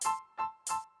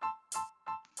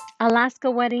Alaska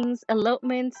weddings,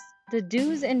 elopements, the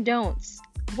do's and don'ts.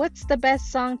 What's the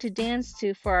best song to dance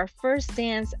to for our first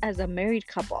dance as a married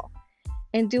couple?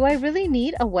 And do I really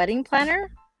need a wedding planner?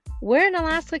 Where in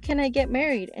Alaska can I get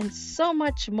married? And so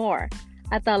much more.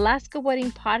 At the Alaska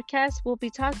Wedding Podcast, we'll be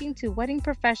talking to wedding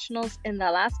professionals in the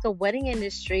Alaska wedding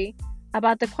industry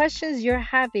about the questions you're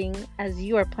having as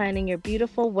you are planning your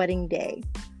beautiful wedding day.